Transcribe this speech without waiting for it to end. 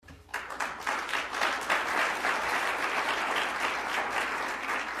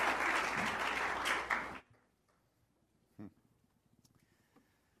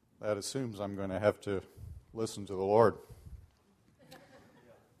That assumes I'm going to have to listen to the Lord.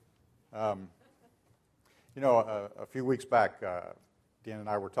 A few weeks back, Dan and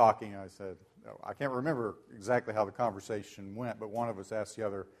I were talking, and I said, I can't remember exactly how the conversation went, but one of us asked the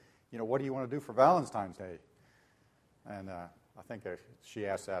other, what do you want to do for Valentine's Day? And I think she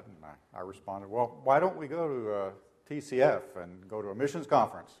asked that, and I responded, well, why don't we go to TCF and go to a missions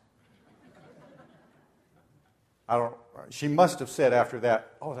conference? She must have said after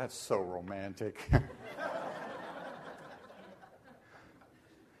that, oh, that's so romantic.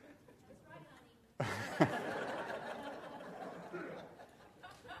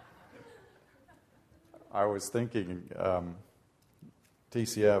 I was thinking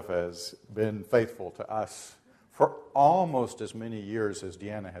TCF has been faithful to us for almost as many years as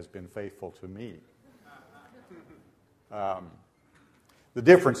Deanna has been faithful to me. The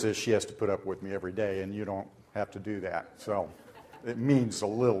difference is she has to put up with me every day, and you don't have to do that. So it means a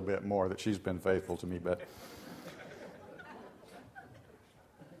little bit more that she's been faithful to me. But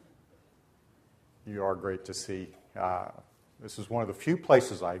you are great to see. This is one of the few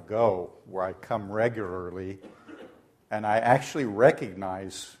places I go where I come regularly, and I actually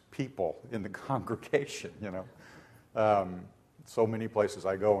recognize people in the congregation, So many places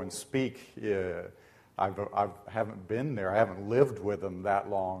I go and speak, I haven't been there. I haven't lived with them that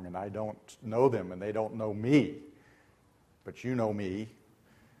long, and I don't know them, and they don't know me. But you know me,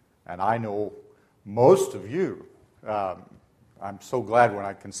 and I know most of you. I'm so glad when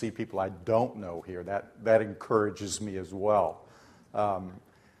I can see people I don't know here. That encourages me as well.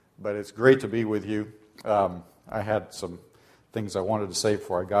 But it's great to be with you. I had some things I wanted to say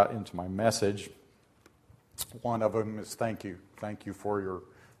before I got into my message. One of them is thank you. Thank you for your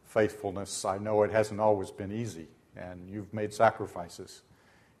faithfulness. I know it hasn't always been easy, and you've made sacrifices.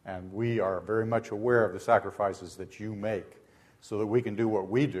 And we are very much aware of the sacrifices that you make so that we can do what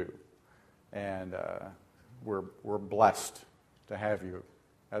we do. And we're blessed to have you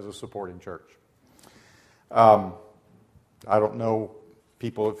as a supporting church. I don't know,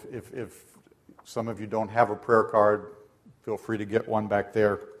 people, if some of you don't have a prayer card, feel free to get one back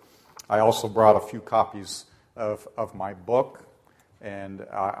there. I also brought a few copies of my book, and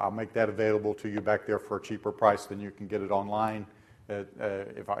I'll make that available to you back there for a cheaper price than you can get it online.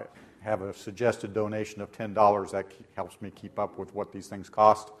 If I have a suggested donation of $10, that helps me keep up with what these things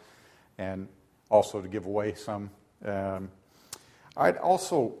cost, and also to give away some. I'd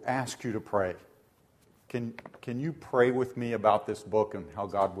also ask you to pray. Can you pray with me about this book and how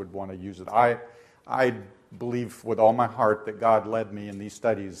God would want to use it? I believe with all my heart that God led me in these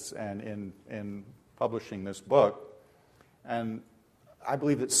studies and in publishing this book, and I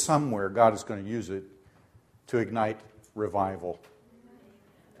believe that somewhere God is going to use it to ignite revival.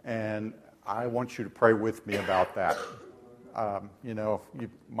 And I want you to pray with me about that.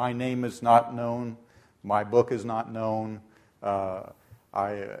 My name is not known. My book is not known. I'm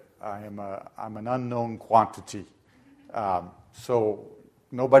an unknown quantity. So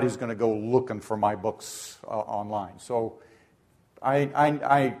nobody's going to go looking for my books online. So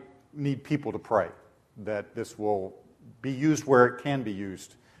I need people to pray that this will be used where it can be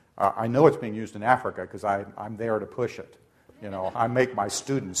used. I know it's being used in Africa because I'm there to push it. I make my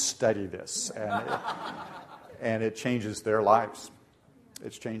students study this, and it changes their lives.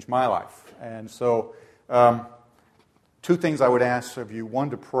 It's changed my life. And so two things I would ask of you.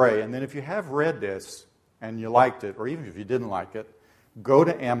 One, to pray. And then if you have read this and you liked it, or even if you didn't like it, go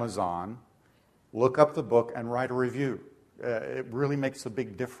to Amazon, look up the book, and write a review. It really makes a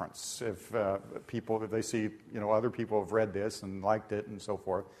big difference if they see, other people have read this and liked it and so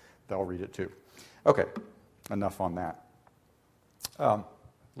forth, they'll read it too. Okay, enough on that. A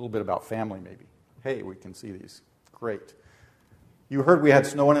little bit about family maybe. Hey, we can see these. Great. You heard we had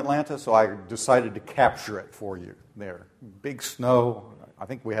snow in Atlanta, so I decided to capture it for you there. Big snow. I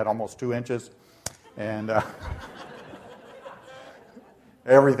think we had almost 2 inches. And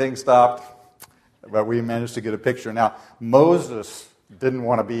everything stopped. But we managed to get a picture. Now, Moses didn't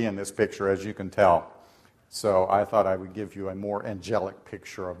want to be in this picture, as you can tell. So I thought I would give you a more angelic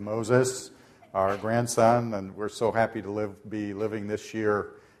picture of Moses, our grandson, and we're so happy to be living this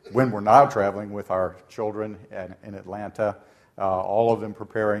year when we're not traveling with our children in Atlanta, all of them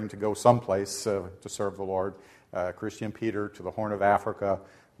preparing to go someplace to serve the Lord. Christian Peter to the Horn of Africa.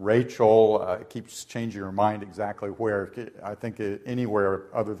 Rachel keeps changing her mind exactly where. I think anywhere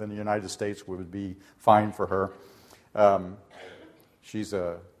other than the United States would be fine for her. She's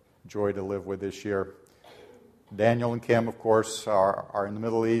a joy to live with this year. Daniel and Kim, of course, are in the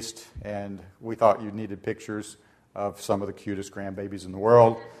Middle East, and we thought you needed pictures of some of the cutest grandbabies in the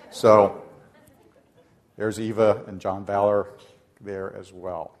world. So there's Eva and John Valor there as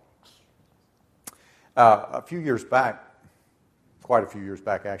well. A few years back, quite a few years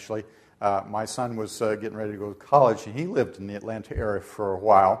back actually, my son was getting ready to go to college, and he lived in the Atlanta area for a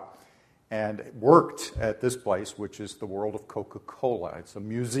while and worked at this place, which is the World of Coca-Cola. It's a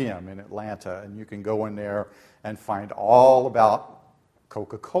museum in Atlanta, and you can go in there and find all about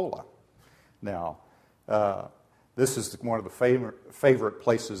Coca-Cola. Now, this is one of the favorite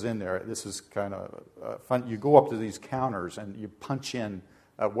places in there. This is kind of fun. You go up to these counters, and you punch in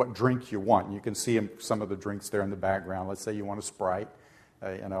what drink you want. You can see some of the drinks there in the background. Let's say you want a Sprite,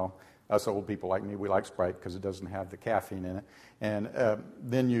 Us old people like me, we like Sprite because it doesn't have the caffeine in it. And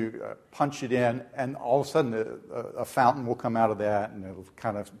then you punch it in, and all of a sudden a fountain will come out of that, and it'll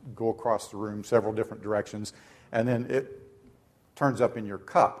kind of go across the room several different directions. And then it turns up in your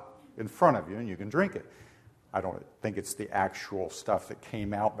cup in front of you, and you can drink it. I don't think it's the actual stuff that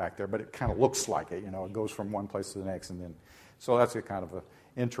came out back there, but it kind of looks like it. It goes from one place to the next, and then so that's a kind of an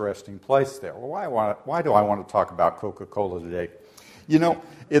interesting place there. Well, why do I want to talk about Coca-Cola today?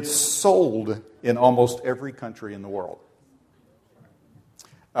 It's sold in almost every country in the world.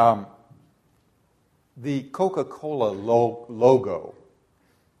 The Coca-Cola logo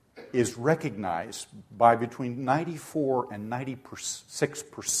is recognized by between 94 and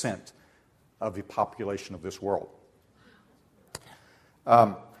 96% of the population of this world.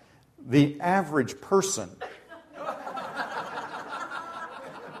 The average person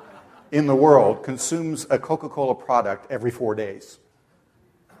in the world consumes a Coca-Cola product every 4 days.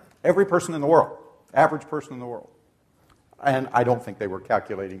 Every person in the world, average person in the world. And I don't think they were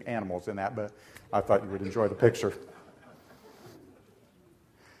calculating animals in that, but I thought you would enjoy the picture.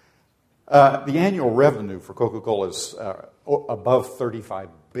 The annual revenue for Coca-Cola is above $35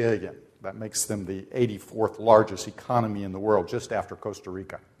 billion. That makes them the 84th largest economy in the world, just after Costa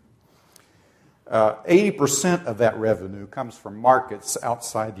Rica. 80% of that revenue comes from markets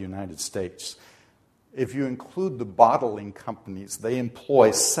outside the United States. If you include the bottling companies, they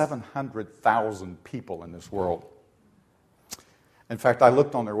employ 700,000 people in this world. In fact, I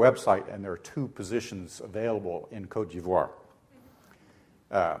looked on their website, and there are 2 positions available in Côte d'Ivoire.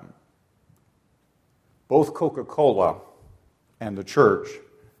 Both Coca-Cola and the church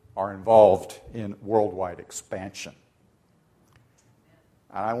are involved in worldwide expansion.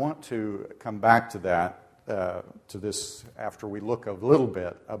 And I want to come back to that, to this, after we look a little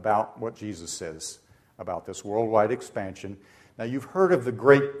bit about what Jesus says about this worldwide expansion. Now, you've heard of the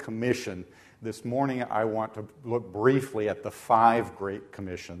Great Commission. This morning, I want to look briefly at the 5 Great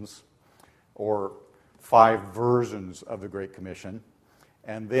Commissions, or 5 versions of the Great Commission,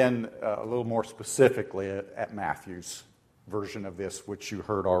 and then a little more specifically at Matthew's version of this, which you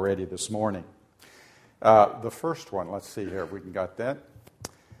heard already this morning. The first one, let's see here if we can got that.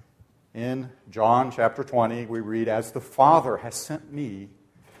 In John chapter 20, we read, "As the Father has sent me,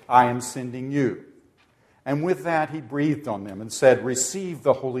 I am sending you." And with that, he breathed on them and said, "Receive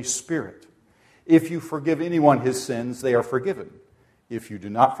the Holy Spirit. If you forgive anyone his sins, they are forgiven. If you do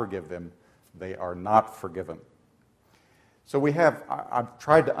not forgive them, they are not forgiven." So I've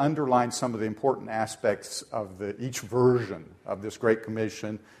tried to underline some of the important aspects of each version of this Great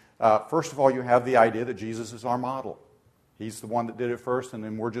Commission. First of all, you have the idea that Jesus is our model. He's the one that did it first, and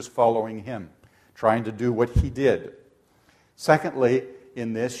then we're just following him, trying to do what he did. Secondly,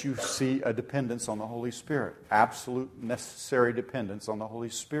 in this, you see a dependence on the Holy Spirit, absolute necessary dependence on the Holy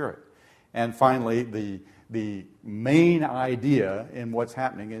Spirit. And finally, the main idea in what's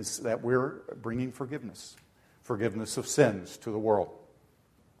happening is that we're bringing forgiveness of sins to the world.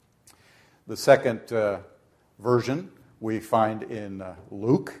 The second version we find in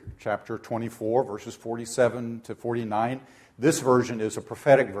Luke chapter 24, verses 47 to 49. This version is a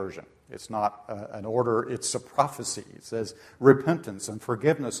prophetic version. It's not an order, it's a prophecy. It says, "Repentance and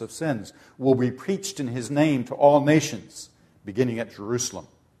forgiveness of sins will be preached in his name to all nations, beginning at Jerusalem.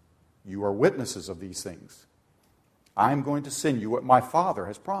 You are witnesses of these things. I am going to send you what my Father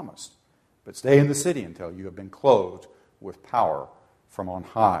has promised, but stay in the city until you have been clothed with power from on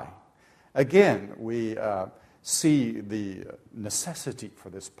high." Again, we see the necessity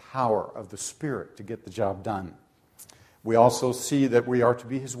for this power of the Spirit to get the job done. We also see that we are to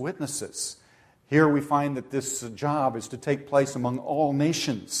be his witnesses. Here we find that this job is to take place among all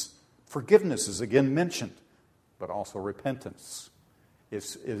nations. Forgiveness is again mentioned, but also repentance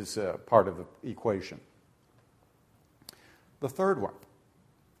is part of the equation. The third one,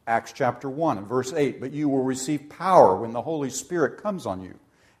 Acts chapter 1 and verse 8, "But you will receive power when the Holy Spirit comes on you,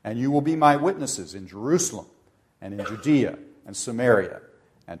 and you will be my witnesses in Jerusalem and in Judea and Samaria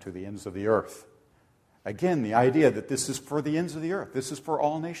and to the ends of the earth." Again, the idea that this is for the ends of the earth. This is for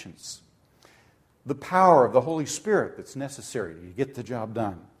all nations. The power of the Holy Spirit that's necessary to get the job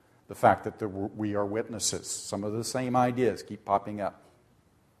done. the fact that we are witnesses. Some of the same ideas keep popping up.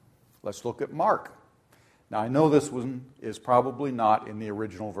 Let's look at Mark. Now, I know this one is probably not in the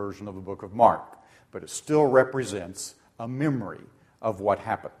original version of the book of Mark, but it still represents a memory of what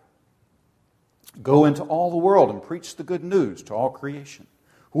happened. Go into all the world and preach the good news to all creation.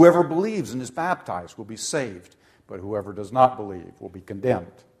 Whoever believes and is baptized will be saved, but whoever does not believe will be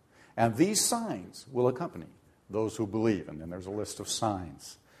condemned. And these signs will accompany those who believe. And then there's a list of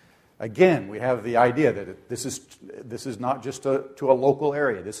signs. Again, we have the idea that this is not just to a local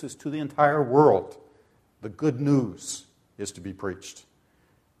area. This is to the entire world. The good news is to be preached.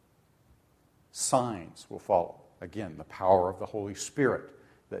 Signs will follow. Again, the power of the Holy Spirit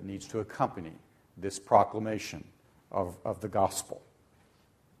that needs to accompany this proclamation of the gospel.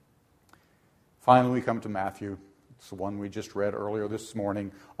 Finally, we come to Matthew. It's the one we just read earlier this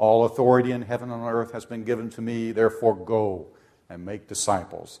morning. All authority in heaven and on earth has been given to me. Therefore, go and make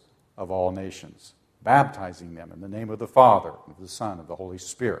disciples of all nations, baptizing them in the name of the Father, of the Son, of the Holy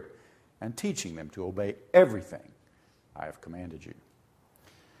Spirit, and teaching them to obey everything I have commanded you.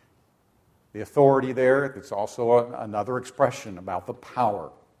 The authority there, it's also another expression about the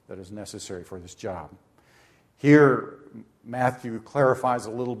power that is necessary for this job. Here, Matthew clarifies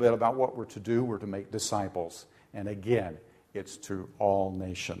a little bit about what we're to do. We're to make disciples. And again, it's to all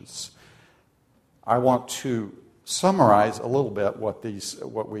nations. I want to summarize a little bit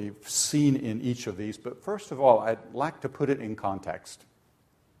what we've seen in each of these. But first of all, I'd like to put it in context.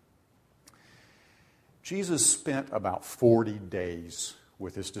 Jesus spent about 40 days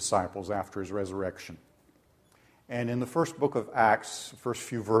with his disciples after his resurrection. And in the first book of Acts, the first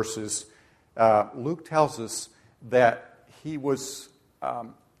few verses, Luke tells us that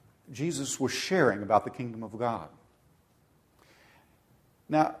Jesus was sharing about the kingdom of God.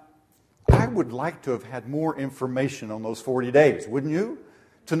 Now, I would like to have had more information on those 40 days, wouldn't you?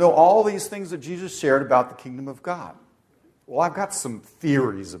 To know all these things that Jesus shared about the kingdom of God. Well, I've got some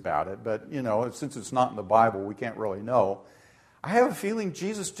theories about it, but, since it's not in the Bible, we can't really know. I have a feeling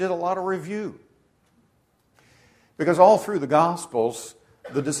Jesus did a lot of review. Because all through the Gospels,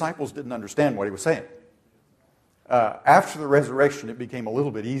 the disciples didn't understand what he was saying. After the resurrection, it became a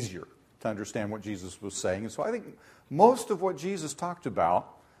little bit easier to understand what Jesus was saying. And so I think most of what Jesus talked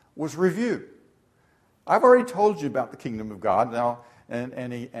about was review. I've already told you about the kingdom of God now,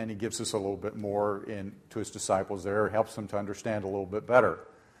 and he gives us a little bit more to his disciples there. It helps them to understand a little bit better.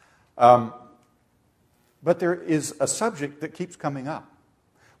 But there is a subject that keeps coming up.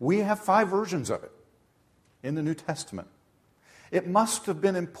 We have 5 versions of it in the New Testament. It must have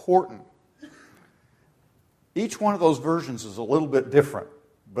been important. Each one of those versions is a little bit different,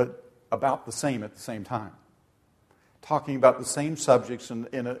 but about the same at the same time. Talking about the same subjects, and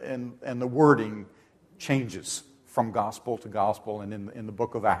the wording changes from gospel to gospel and in the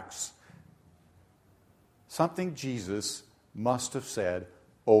book of Acts. Something Jesus must have said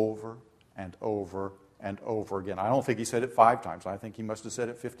over and over and over again. I don't think he said it 5 times. I think he must have said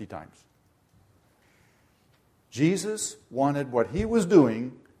it 50 times. Jesus wanted what he was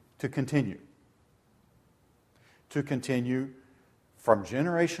doing to continue. To continue from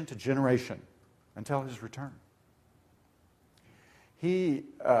generation to generation until his return. He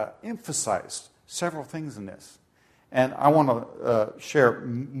emphasized several things in this. And I want to share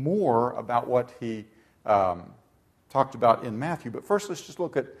more about what he talked about in Matthew. But first, let's just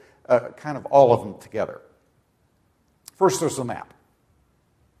look at kind of all of them together. First, there's the map.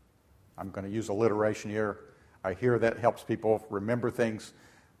 I'm going to use alliteration here. I hear that helps people remember things.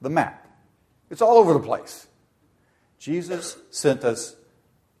 The map. It's all over the place. Jesus sent us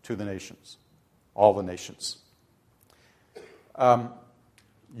to the nations. All the nations.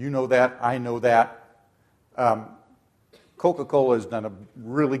 You know that. I know that. Coca-Cola has done a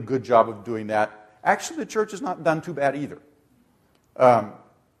really good job of doing that. Actually, the church has not done too bad either.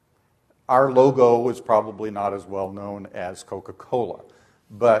 Our logo is probably not as well known as Coca-Cola,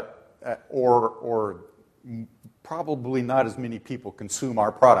 but or probably not as many people consume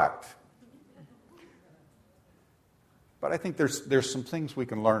our product. But I think there's some things we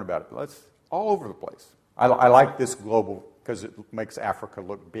can learn about it. It's all over the place. I like this global because it makes Africa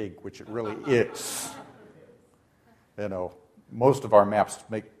look big, which it really is. Most of our maps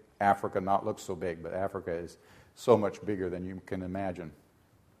make Africa not look so big, but Africa is so much bigger than you can imagine.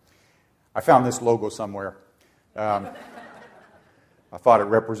 I found this logo somewhere. I thought it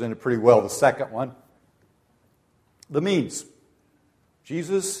represented pretty well the second one. The means.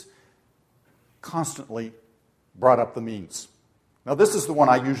 Jesus constantly brought up the means. Now, this is the one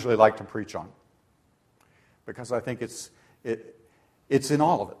I usually like to preach on because I think it's in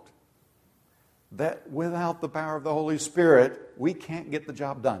all of it. That without the power of the Holy Spirit, we can't get the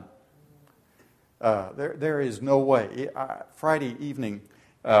job done. There is no way. Friday evening,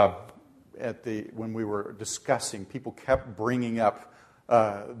 when we were discussing, people kept bringing up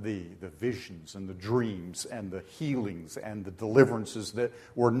the visions and the dreams and the healings and the deliverances that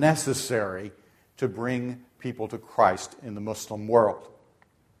were necessary to bring people to Christ in the Muslim world.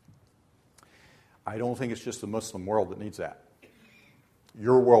 I don't think it's just the Muslim world that needs that.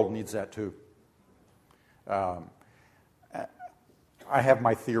 Your world needs that too. I have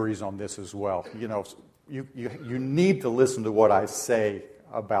my theories on this as well. You know, you need to listen to what I say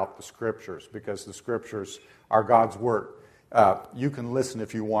about the Scriptures, because the Scriptures are God's Word. You can listen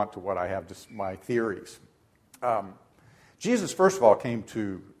if you want to what I have, just my theories. Jesus, first of all, came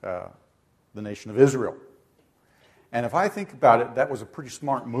to the nation of Israel. And if I think about it, that was a pretty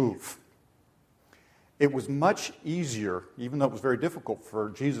smart move. It was much easier, even though it was very difficult for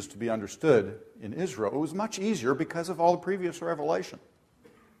Jesus to be understood in Israel, it was much easier because of all the previous revelation.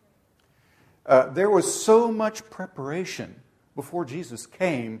 There was so much preparation before Jesus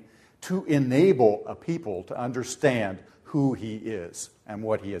came to enable a people to understand who he is and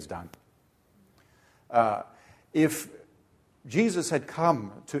what he has done. If Jesus had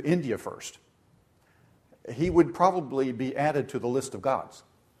come to India first, he would probably be added to the list of gods.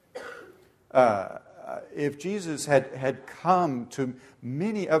 If Jesus had come to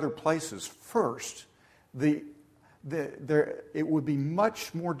many other places first, it would be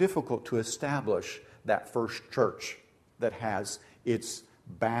much more difficult to establish that first church that has its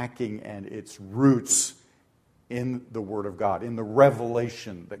backing and its roots in the Word of God, in the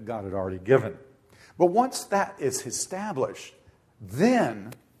revelation that God had already given. But once that is established,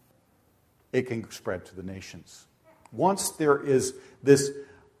 then it can spread to the nations. Once there is this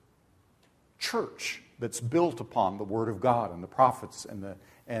church that's built upon the Word of God and the prophets and the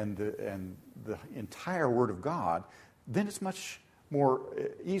entire Word of God, then it's much more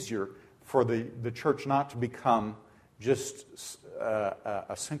easier for the church not to become just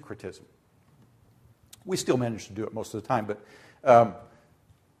a syncretism. We still manage to do it most of the time, but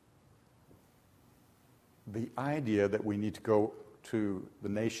the idea that we need to go to the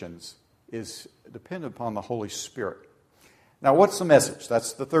nations is dependent upon the Holy Spirit. Now, what's the message?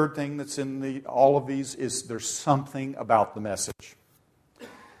 That's the third thing that's in all of these, is there's something about the message.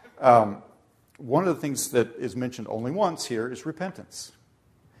 One of the things that is mentioned only once here is repentance.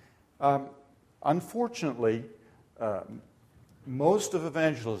 Unfortunately, most of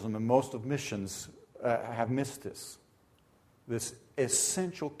evangelism and most of missions have missed this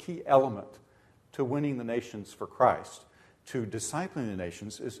essential key element to winning the nations for Christ, to discipling the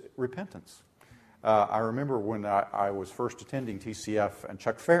nations, is repentance. I remember when I was first attending TCF, and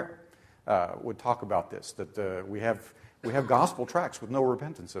Chuck Fair would talk about this, that we have gospel tracts with no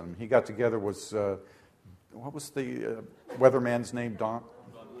repentance in them. He got together with, what was the weatherman's name? Don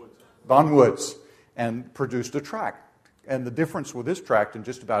Woods, and produced a tract. And the difference with this tract and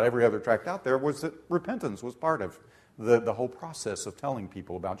just about every other tract out there was that repentance was part of the whole process of telling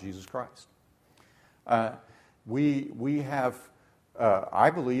people about Jesus Christ. We have... I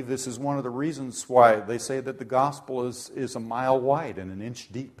believe this is one of the reasons why they say that the gospel is a mile wide and an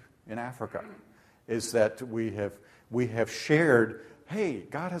inch deep in Africa, is that we have shared, hey,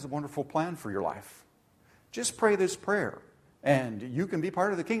 God has a wonderful plan for your life. Just pray this prayer, and you can be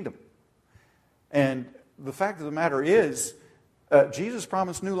part of the kingdom. And the fact of the matter is, Jesus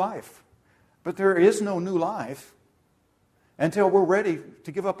promised new life, but there is no new life until we're ready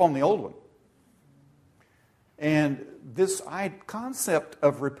to give up on the old one. And this concept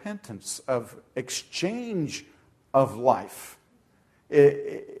of repentance, of exchange of life,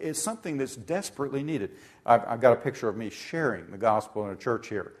 is something that's desperately needed. I've got a picture of me sharing the gospel in a church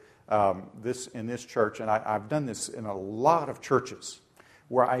here, in this church, and I've done this in a lot of churches,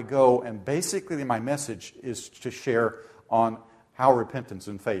 where I go and basically my message is to share on how repentance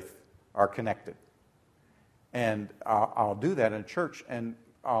and faith are connected. And I'll do that in a church, and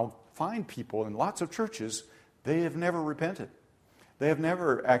I'll find people in lots of churches, they have never repented. They have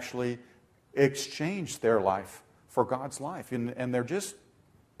never actually exchanged their life for God's life. And they're just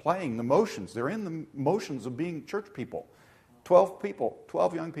playing the motions. They're in the motions of being church people.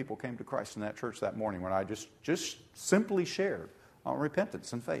 12 young people came to Christ in that church that morning when I just simply shared on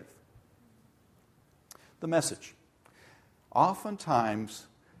repentance and faith. The message. Oftentimes,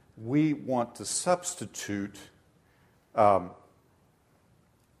 we want to substitute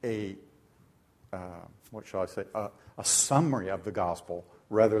what shall I say, a summary of the gospel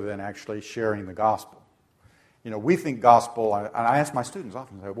rather than actually sharing the gospel. You know, we think gospel, and I ask my students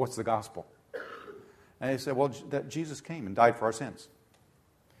often, what's the gospel? And they say, well, that Jesus came and died for our sins.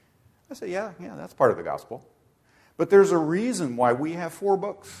 I say, yeah, that's part of the gospel. But there's a reason why we have 4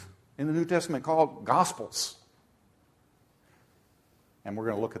 books in the New Testament called Gospels. And we're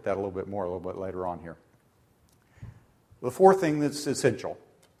going to look at that a little bit more a little bit later on here. The fourth thing that's essential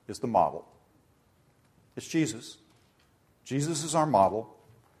is the model. It's Jesus. Jesus is our model.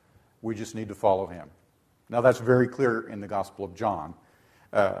 We just need to follow him. Now that's very clear in the Gospel of John,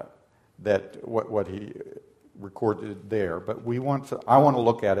 that what he recorded there. But I want to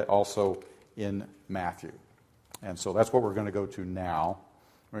look at it also in Matthew. And so that's what we're going to go to now.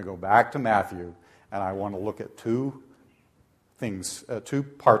 We're going to go back to Matthew, and I want to look at two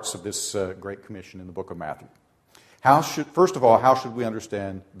parts of this Great Commission in the book of Matthew. First of all, how should we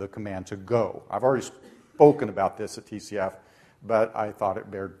understand the command to go? I've already spoken about this at TCF, but I thought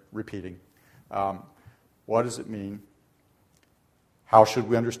it bared repeating. What does it mean? How should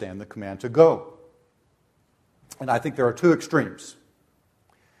we understand the command to go? And I think there are two extremes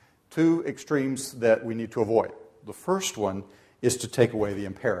that we need to avoid. The first one is to take away the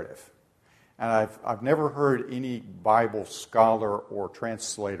imperative. And I've never heard any Bible scholar or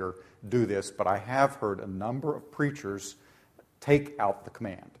translator do this, but I have heard a number of preachers take out the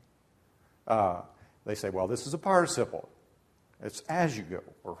command. They say, well, this is a participle. It's as you go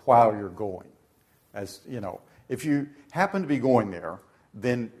or while you're going. As you know, if you happen to be going there,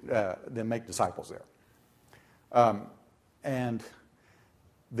 then make disciples there. And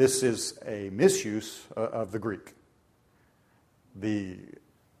this is a misuse of the Greek.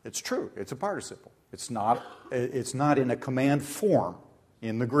 It's true. It's a participle. It's not in a command form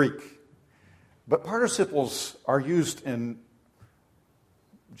in the Greek. But participles are used in,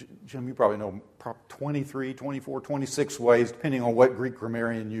 Jim, you probably know, 23, 24, 26 ways, depending on what Greek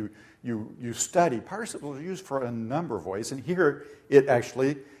grammarian you study. Participles are used for a number of ways, and here it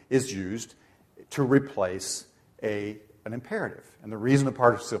actually is used to replace an imperative. And the reason the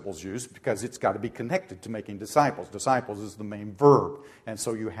participle is used is because it's got to be connected to making disciples. Disciples is the main verb. And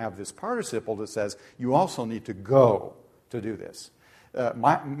so you have this participle that says you also need to go to do this.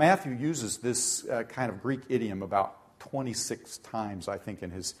 Matthew uses this kind of Greek idiom about 26 times, I think, in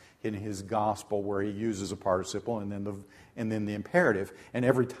his gospel, where he uses a participle and then the imperative. And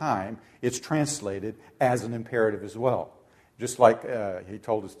every time it's translated as an imperative as well. Just like he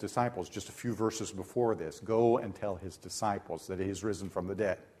told his disciples just a few verses before this, go and tell his disciples that he is risen from the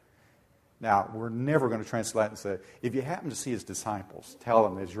dead. Now, we're never going to translate and say, if you happen to see his disciples, tell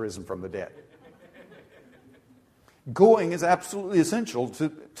them that he's risen from the dead. Going is absolutely essential to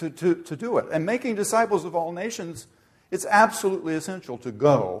do it. And making disciples of all nations, it's absolutely essential to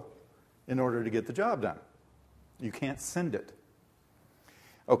go in order to get the job done. You can't send it.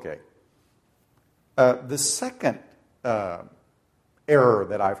 Okay. The second error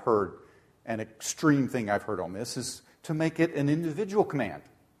that I've heard, an extreme thing I've heard on this, is to make it an individual command.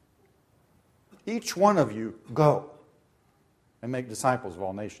 Each one of you go and make disciples of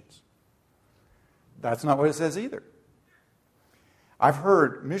all nations. That's not what it says either. I've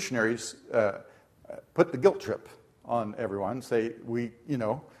heard missionaries put the guilt trip on everyone, say, are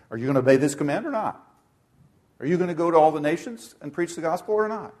you going to obey this command or not? Are you going to go to all the nations and preach the gospel or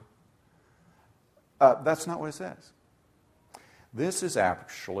not? That's not what it says. This is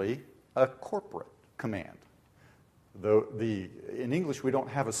actually a corporate command. In English, we don't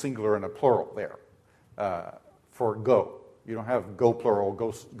have a singular and a plural there for go. You don't have go plural,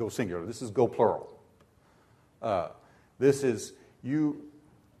 go singular. This is go plural. This is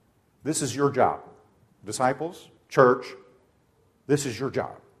your job. Disciples, church, this is your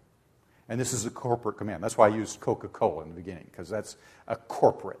job. And this is a corporate command. That's why I used Coca-Cola in the beginning, because that's a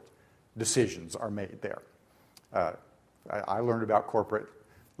corporate. Decisions are made there. I learned about corporate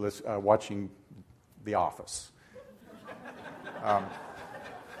watching The Office.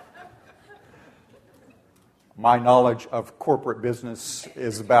 My knowledge of corporate business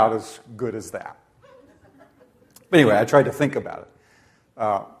is about as good as that. But anyway, I tried to think about it.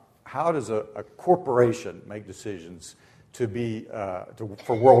 How does a corporation make decisions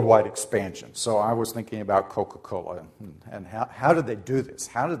for worldwide expansion? So I was thinking about Coca-Cola and how did they do this?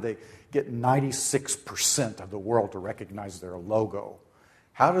 How did they get 96% of the world to recognize their logo?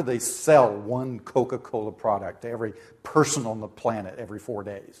 How do they sell one Coca-Cola product to every person on the planet every 4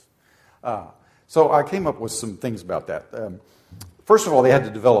 days? So I came up with some things about that. First of all, they had to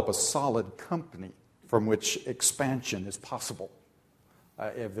develop a solid company from which expansion is possible.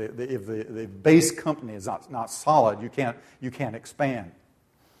 If the base company is not solid, you can't expand.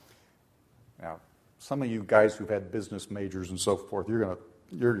 Now, some of you guys who've had business majors and so forth, you're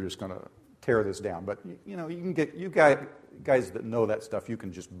just going to tear this down. But you can get you guys that know that stuff. You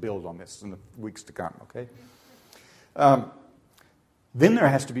can just build on this in the weeks to come. Okay. Then there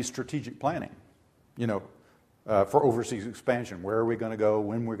has to be strategic planning. for overseas expansion. Where are we going to go?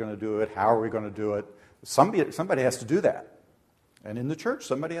 When we're going to do it? How are we going to do it? Somebody has to do that. And in the church,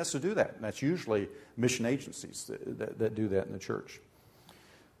 somebody has to do that. And that's usually mission agencies that do that in the church.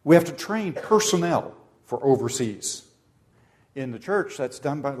 We have to train personnel for overseas. In the church, that's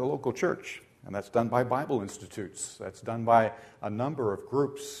done by the local church. And that's done by Bible institutes. That's done by a number of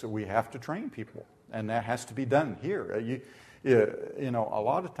groups. We have to train people. And that has to be done here. You know, a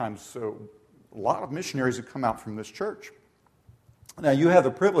lot of times, a lot of missionaries have come out from this church. Now, you have the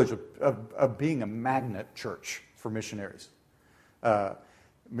privilege of being a magnet church for missionaries.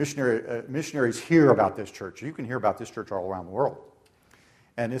 Missionaries hear about this church. You can hear about this church all around the world.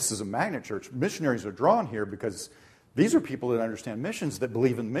 And this is a magnet church. Missionaries are drawn here because these are people that understand missions, that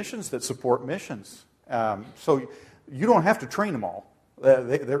believe in missions, that support missions. So you don't have to train them all.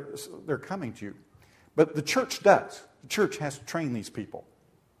 They're coming to you. But the church does. The church has to train these people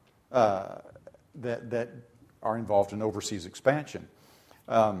that are involved in overseas expansion.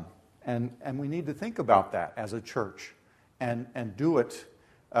 And we need to think about that as a church and do it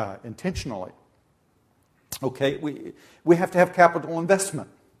intentionally. Okay, we have to have capital investment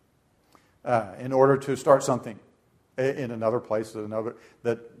in order to start something in another place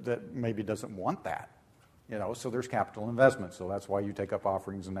that maybe doesn't want that. You know, so there's capital investment. So that's why you take up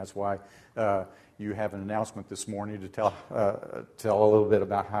offerings, and that's why you have an announcement this morning to tell a little bit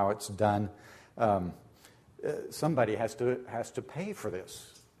about how it's done. Somebody has to pay for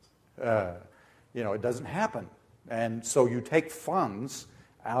this. You know, it doesn't happen, and so you take funds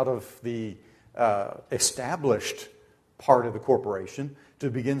out of the established part of the corporation to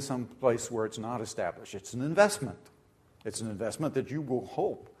begin someplace where it's not established. It's an investment. It's an investment that you will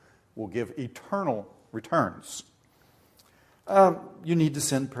hope will give eternal returns. You need to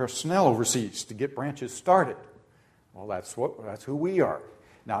send personnel overseas to get branches started. Well, that's who we are.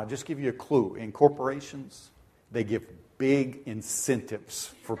 Now, I'll just give you a clue. In corporations, they give big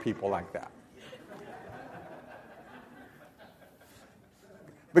incentives for people like that.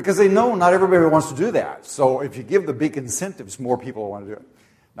 Because they know not everybody wants to do that. So if you give the big incentives, more people want to do it.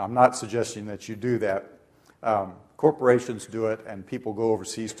 Now, I'm not suggesting that you do that. Corporations do it, and people go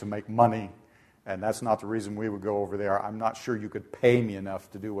overseas to make money, and that's not the reason we would go over there. I'm not sure you could pay me enough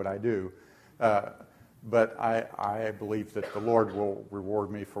to do what I do, but I believe that the Lord will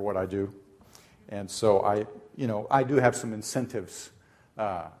reward me for what I do, and so I do have some incentives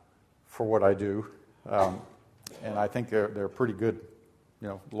for what I do, and I think they're pretty good. You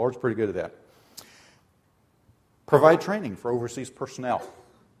know, the Lord's pretty good at that. Provide training for overseas personnel.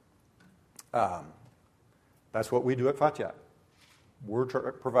 That's what we do at Fatiat. We're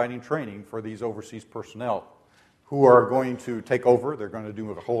providing training for these overseas personnel who are going to take over. They're going to do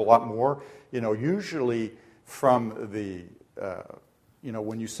a whole lot more. You know, usually from the,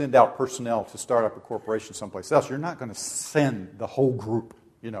 when you send out personnel to start up a corporation someplace else, you're not going to send the whole group.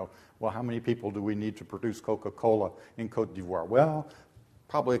 You know, well, how many people do we need to produce Coca-Cola in Cote d'Ivoire? Well,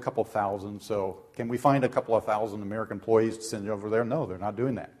 probably a couple thousand. So can we find a couple of thousand American employees to send over there? No, they're not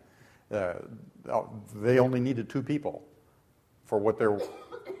doing that. They only needed 2 people for what they're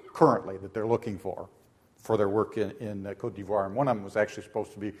currently that they're looking for their work in Cote d'Ivoire, and one of them was actually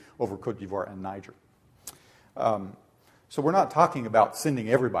supposed to be over Cote d'Ivoire and Niger. So we're not talking about sending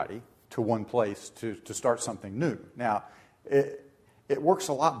everybody to one place to start something new. Now, it works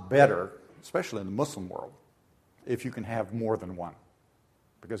a lot better, especially in the Muslim world, if you can have more than one,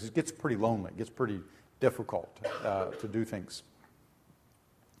 because it gets pretty lonely, it gets pretty difficult to do things.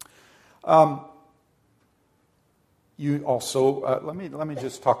 You also let me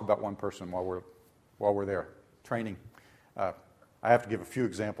just talk about one person while we're there training. I have to give a few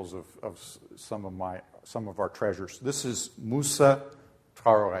examples of some of our treasures. This is Musa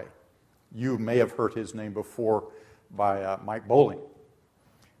Traore. You may have heard his name before by Mike Bowling.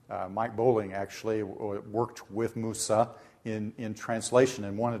 Mike Bowling actually worked with Musa in translation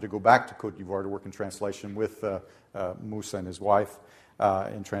and wanted to go back to Cote d'Ivoire to work in translation with Musa and his wife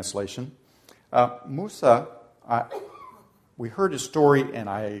in translation. Musa, we heard his story, and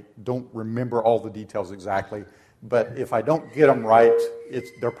I don't remember all the details exactly, but if I don't get them right,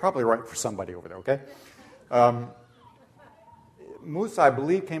 they're probably right for somebody over there, okay? Musa, I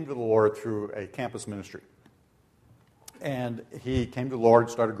believe, came to the Lord through a campus ministry. And he came to the Lord,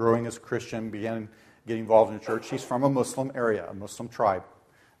 started growing as a Christian, began getting involved in the church. He's from a Muslim area, a Muslim tribe,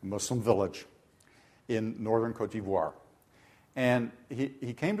 a Muslim village in northern Cote d'Ivoire. And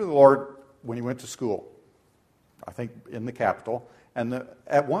he came to the Lord when he went to school, I think in the capital. And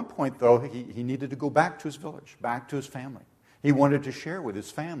at one point, though, he needed to go back to his village, back to his family. He wanted to share with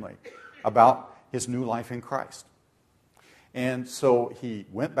his family about his new life in Christ. And so he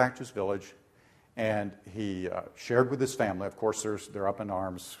went back to his village, And he shared with his family. Of course, they're up in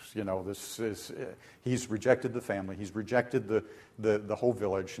arms. He's rejected the family. He's rejected the whole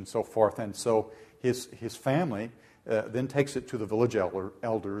village and so forth. And so his family then takes it to the village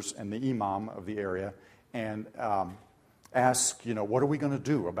elders and the imam of the area and asks, what are we going to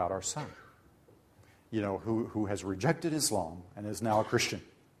do about our son? Who has rejected Islam and is now a Christian.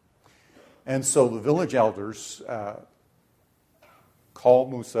 And so the village elders call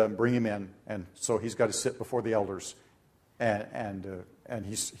Musa and bring him in, and so he's got to sit before the elders, and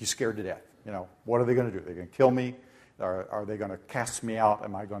he's scared to death. What are they going to do? Are they going to kill me? Are they going to cast me out?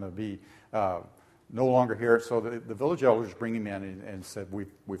 Am I going to be no longer here? So the village elders bring him in and said,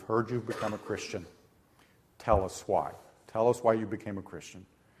 we've heard you become a Christian. Tell us why. Tell us why you became a Christian.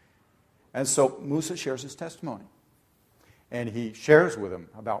 And so Musa shares his testimony. And he shares with him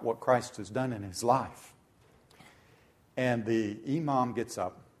about what Christ has done in his life. And the imam gets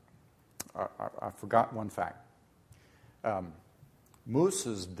up. I forgot one fact.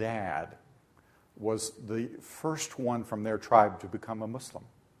 Musa's dad was the first one from their tribe to become a Muslim.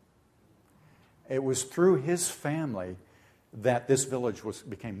 It was through his family that this village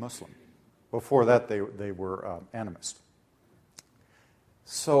became Muslim. Before that, they were animist.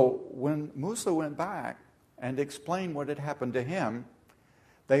 So when Musa went back and explained what had happened to him,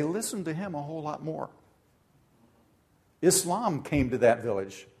 they listened to him a whole lot more. Islam came to that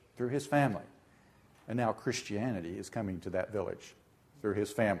village through his family. And now Christianity is coming to that village through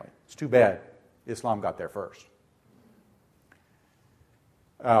his family. It's too bad Islam got there first.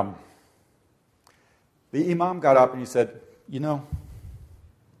 The imam got up and he said,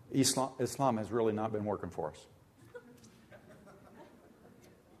 Islam has really not been working for us.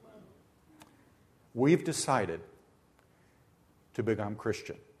 We've decided to become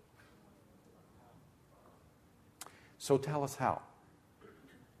Christian. So tell us how.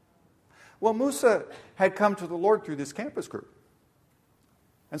 Well, Musa had come to the Lord through this campus group.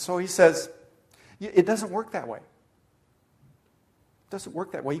 And so he says, it doesn't work that way. It doesn't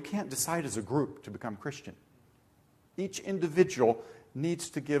work that way. You can't decide as a group to become Christian. Each individual needs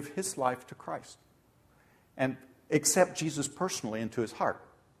to give his life to Christ and accept Jesus personally into his heart.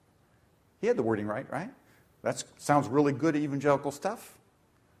 He had the wording right? That sounds really good evangelical stuff.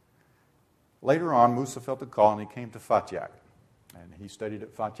 Later on, Musa felt the call and he came to Fatiak. And he studied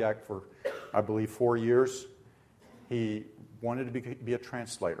at Fatiak for, I believe, 4 years. He wanted to be a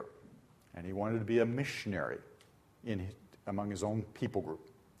translator. And he wanted to be a missionary among his own people group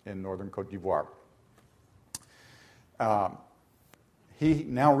in northern Côte d'Ivoire. He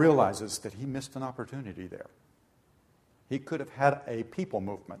now realizes that he missed an opportunity there. He could have had a people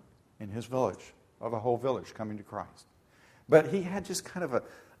movement in his village, of a whole village coming to Christ. But he had just kind of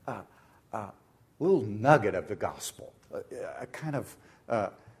a little nugget of the gospel, a kind of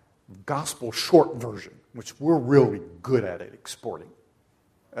gospel short version, which we're really good at exporting,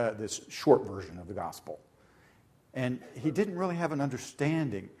 this short version of the gospel. And he didn't really have an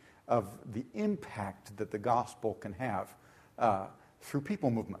understanding of the impact that the gospel can have through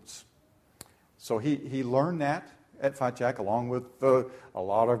people movements. So he learned that at Fatiak, along with a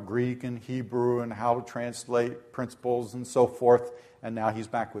lot of Greek and Hebrew and how to translate principles and so forth. And now he's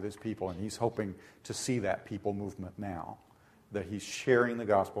back with his people, and he's hoping to see that people movement now, that he's sharing the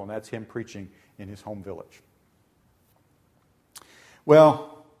gospel, and that's him preaching in his home village.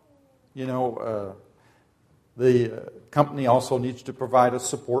 Well, the company also needs to provide a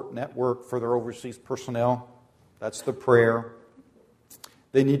support network for their overseas personnel. That's the prayer.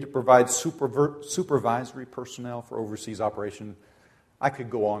 They need to provide supervisory personnel for overseas operation. I could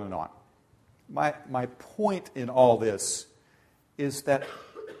go on and on. My point in all this is that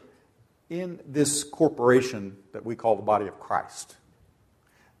in this corporation that we call the body of Christ,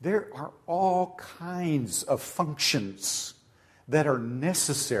 there are all kinds of functions that are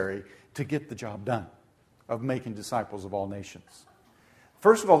necessary to get the job done of making disciples of all nations.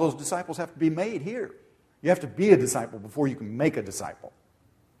 First of all, those disciples have to be made here. You have to be a disciple before you can make a disciple.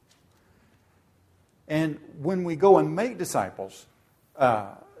 And when we go and make disciples,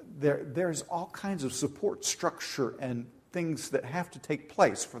 there's all kinds of support structure and things that have to take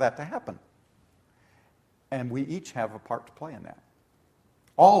place for that to happen. And we each have a part to play in that.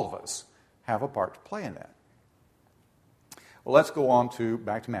 All of us have a part to play in that. Well, let's go on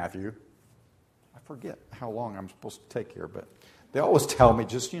back to Matthew. I forget how long I'm supposed to take here, but they always tell me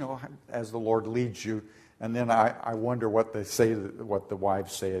just, as the Lord leads you. And then I wonder what they say, what the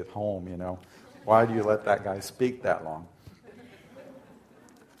wives say at home, Why do you let that guy speak that long?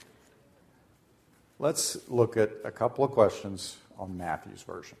 Let's look at a couple of questions on Matthew's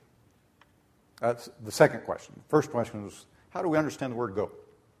version. That's the second question. The first question was, how do we understand the word go?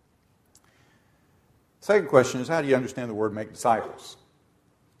 Second question is, how do you understand the word make disciples?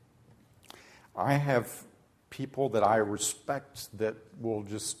 I have people that I respect that will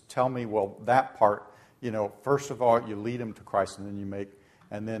just tell me, well, that part, first of all, you lead them to Christ, and then you make,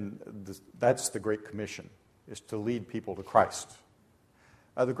 and then that's the Great Commission, is to lead people to Christ.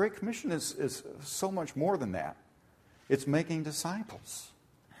 The Great Commission is so much more than that. It's making disciples.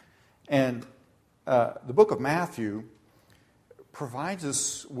 And the book of Matthew provides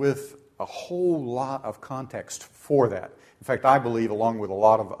us with a whole lot of context for that. In fact, I believe, along with a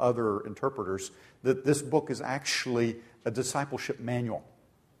lot of other interpreters, that this book is actually a discipleship manual.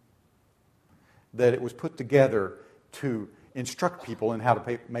 That it was put together to instruct people in how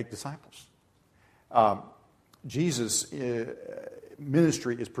to make disciples. Jesus'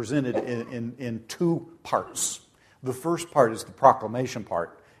 ministry is presented in two parts. The first part is the proclamation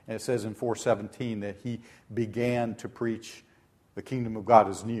part. And it says in 4:17 that he began to preach the kingdom of God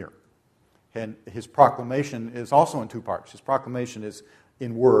is near. And his proclamation is also in two parts. His proclamation is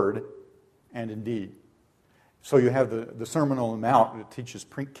in word and in deed. So you have the Sermon on the Mount that teaches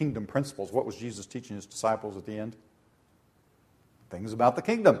kingdom principles. What was Jesus teaching his disciples at the end? Things about the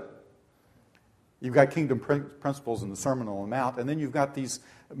kingdom. You've got kingdom principles in the Sermon on the Mount, and then you've got these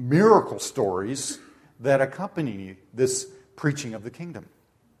miracle stories that accompany this preaching of the kingdom.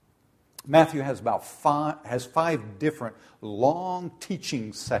 Matthew has five different long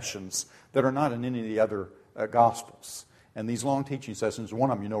teaching sessions that are not in any of the other Gospels. And these long teaching sessions,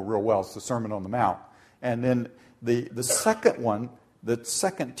 one of them you know real well, is the Sermon on the Mount. And then the second one, the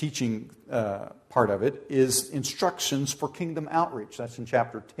second teaching part of it, is instructions for kingdom outreach. That's in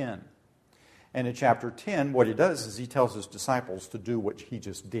chapter 10. And in chapter 10, what he does is he tells his disciples to do what he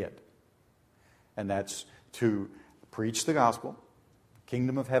just did. And that's to preach the gospel.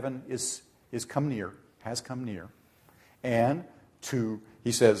 Kingdom of heaven is come near, has come near. And to,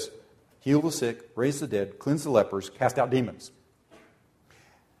 he says, heal the sick, raise the dead, cleanse the lepers, cast out demons.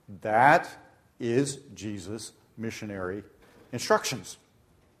 That is Jesus' missionary instructions.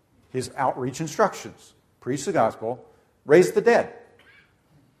 His outreach instructions. Preach the gospel, raise the dead.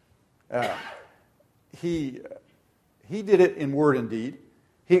 He did it in word and deed.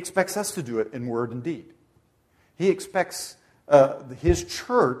 He expects us to do it in word and deed. He expects his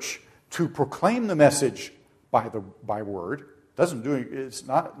church to proclaim the message by word. It's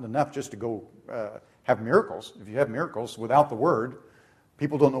not enough just to go have miracles. If you have miracles without the word,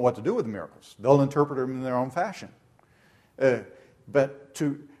 people don't know what to do with the miracles. They'll interpret them in their own fashion. But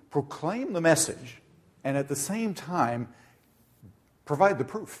to proclaim the message and at the same time provide the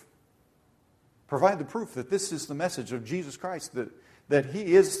proof. Provide the proof that this is the message of Jesus Christ, that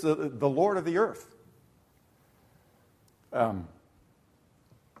He is the Lord of the earth.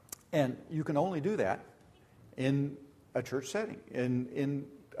 And you can only do that in a church setting, in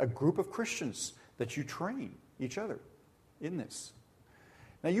a group of Christians that you train each other in this.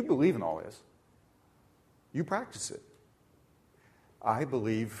 Now, you believe in all this. You practice it. I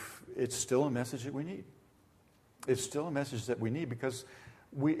believe it's still a message that we need. It's still a message that we need because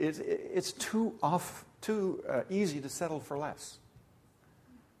it's too easy to settle for less.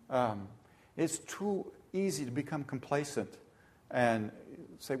 It's too easy to become complacent and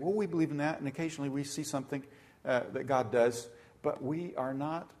say, well, we believe in that, and occasionally we see something that God does, but we are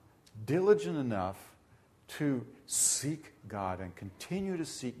not diligent enough to seek God and continue to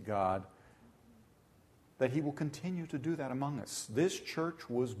seek God, that He will continue to do that among us. This church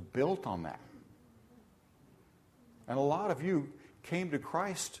was built on that. And a lot of you came to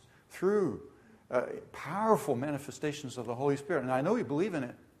Christ through powerful manifestations of the Holy Spirit, and I know you believe in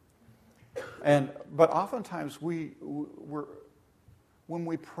it. But oftentimes when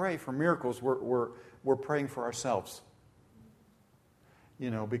we pray for miracles, we're praying for ourselves.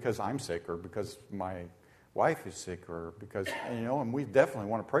 Because I'm sick, or because my wife is sick, or because, and we definitely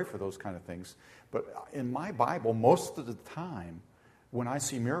want to pray for those kind of things. But in my Bible, most of the time, when I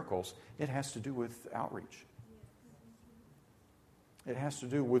see miracles, it has to do with outreach. It has to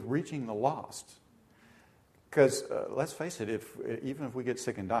do with reaching the lost. Because let's face it, even if we get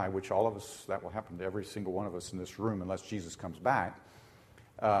sick and die, which all of us, that will happen to every single one of us in this room unless Jesus comes back,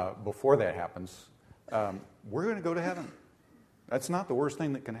 before that happens, we're going to go to heaven. That's not the worst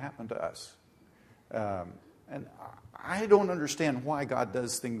thing that can happen to us. And I don't understand why God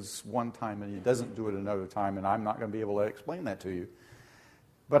does things one time and He doesn't do it another time, and I'm not going to be able to explain that to you.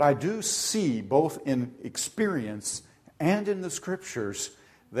 But I do see, both in experience and in the Scriptures,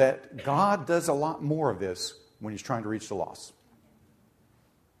 that God does a lot more of this when He's trying to reach the lost.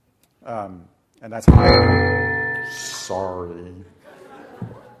 And that's how sorry.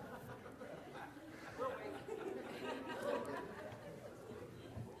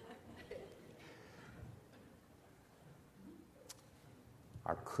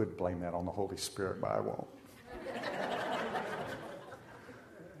 could blame that on the Holy Spirit, but I won't.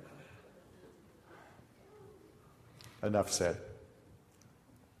 Enough said.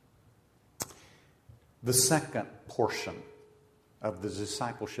 The second portion of the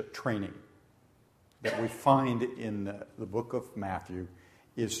discipleship training that we find in the book of Matthew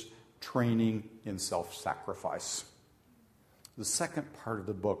is training in self-sacrifice. The second part of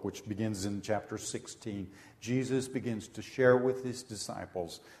the book, which begins in chapter 16, Jesus begins to share with his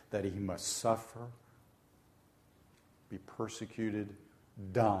disciples that he must suffer, be persecuted,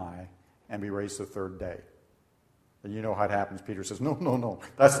 die, and be raised the third day. And you know how it happens. Peter says, no,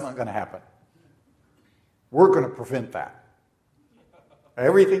 that's not going to happen. We're going to prevent that.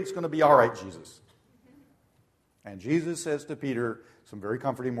 Everything's going to be all right, Jesus. And Jesus says to Peter some very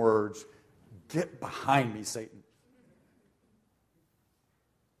comforting words, "Get behind me, Satan."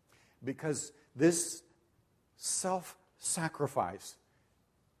 Because this self-sacrifice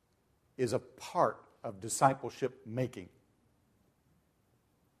is a part of discipleship making.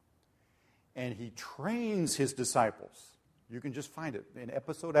 And he trains his disciples. You can just find it in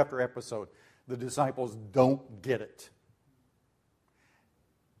episode after episode. The disciples don't get it.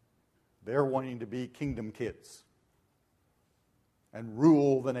 They're wanting to be kingdom kids and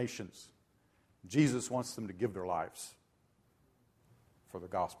rule the nations. Jesus wants them to give their lives for the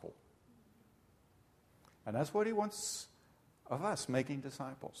gospel. And that's what he wants of us, making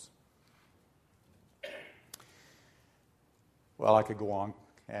disciples. Well, I could go on,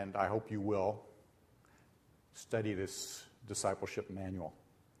 and I hope you will study this discipleship manual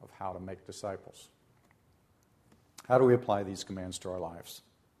of how to make disciples. How do we apply these commands to our lives?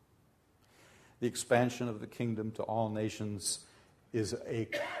 The expansion of the kingdom to all nations is a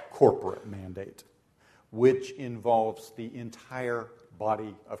corporate mandate, which involves the entire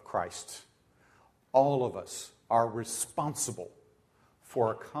body of Christ. All of us are responsible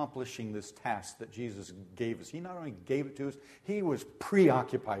for accomplishing this task that Jesus gave us. He not only gave it to us, he was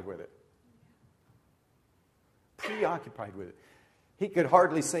preoccupied with it. Preoccupied with it. He could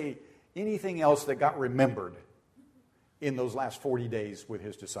hardly say anything else that got remembered in those last 40 days with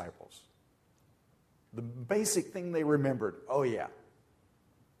his disciples. The basic thing they remembered, oh yeah,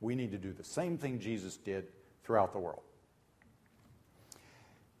 we need to do the same thing Jesus did throughout the world.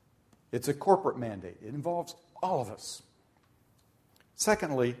 It's a corporate mandate. It involves all of us.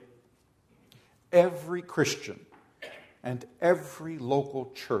 Secondly, every Christian and every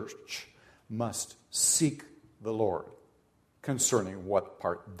local church must seek the Lord concerning what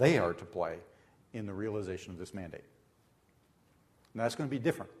part they are to play in the realization of this mandate. And that's going to be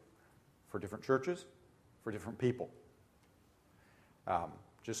different for different churches, for different people.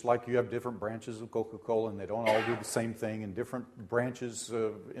 Just like you have different branches of Coca-Cola and they don't all do the same thing, and different branches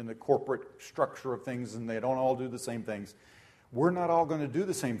in the corporate structure of things and they don't all do the same things. We're not all going to do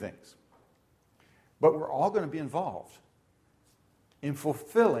the same things. But we're all going to be involved in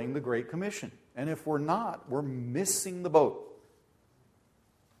fulfilling the Great Commission. And if we're not, we're missing the boat.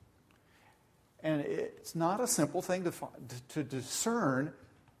 And it's not a simple thing to discern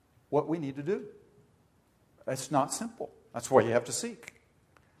what we need to do. It's not simple. That's why you have to seek.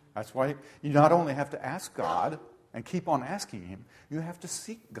 That's why you not only have to ask God and keep on asking Him, you have to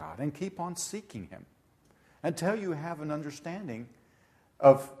seek God and keep on seeking Him until you have an understanding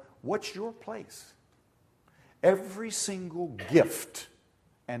of what's your place. Every single gift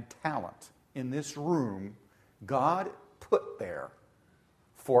and talent in this room, God put there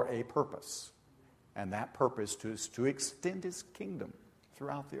for a purpose. And that purpose is to extend His kingdom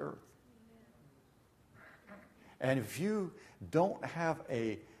throughout the earth. And if you don't have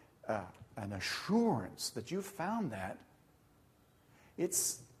an assurance that you've found that,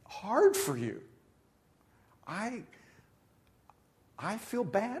 it's hard for you. I feel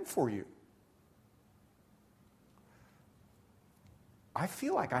bad for you. I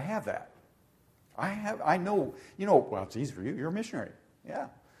feel like I have that. I know, well, it's easy for you. You're a missionary. Yeah.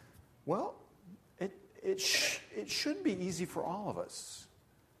 Well, it should be easy for all of us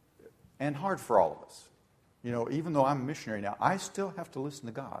and hard for all of us. Even though I'm a missionary now, I still have to listen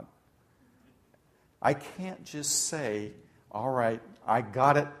to God. I can't just say, all right, I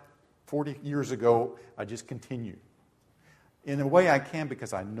got it 40 years ago, I just continue. In a way I can,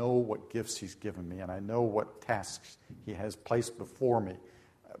 because I know what gifts He's given me and I know what tasks He has placed before me.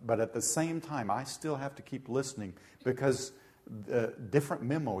 But at the same time, I still have to keep listening because different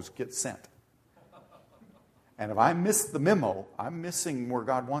memos get sent. And if I miss the memo, I'm missing where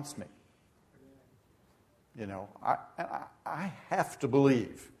God wants me. I have to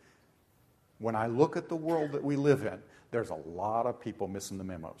believe when I look at the world that we live in, there's a lot of people missing the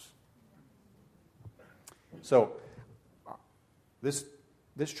memos. So, this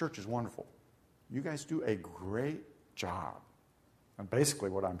this church is wonderful. You guys do a great job. And basically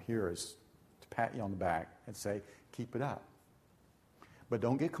what I'm here is to pat you on the back and say, keep it up. But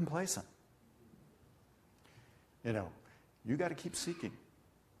don't get complacent. You know, you got to keep seeking.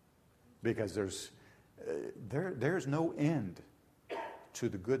 Because there's no end to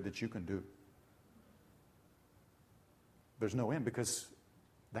the good that you can do. There's no end because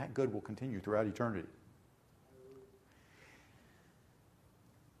that good will continue throughout eternity.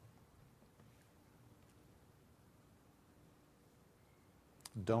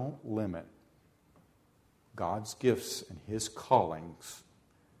 Don't limit God's gifts and His callings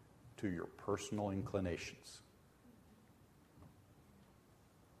to your personal inclinations.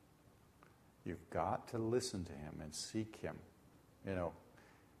 You've got to listen to Him and seek Him. You know,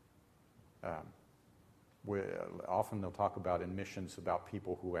 often they'll talk about in missions about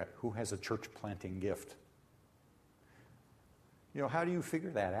people who has a church planting gift. You know, how do you figure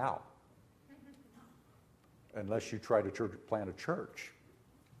that out? Unless you try to plant a church.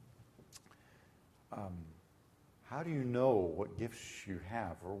 How do you know what gifts you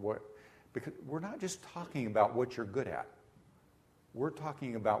have or what? Because we're not just talking about what you're good at. We're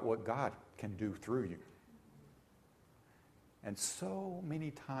talking about what God can do through you. And so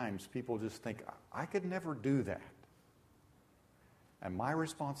many times people just think, I could never do that. And my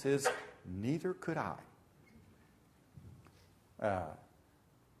response is, neither could I.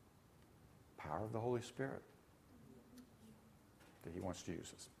 Power of the Holy Spirit that He wants to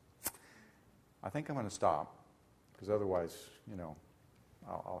use us. I think I'm going to stop, because otherwise, you know,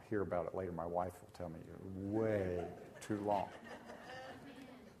 I'll hear about it later. My wife will tell me you're way too long.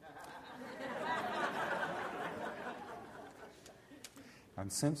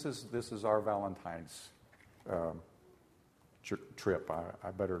 And since this is our Valentine's trip,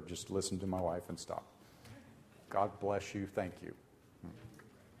 I better just listen to my wife and stop. God bless you. Thank you.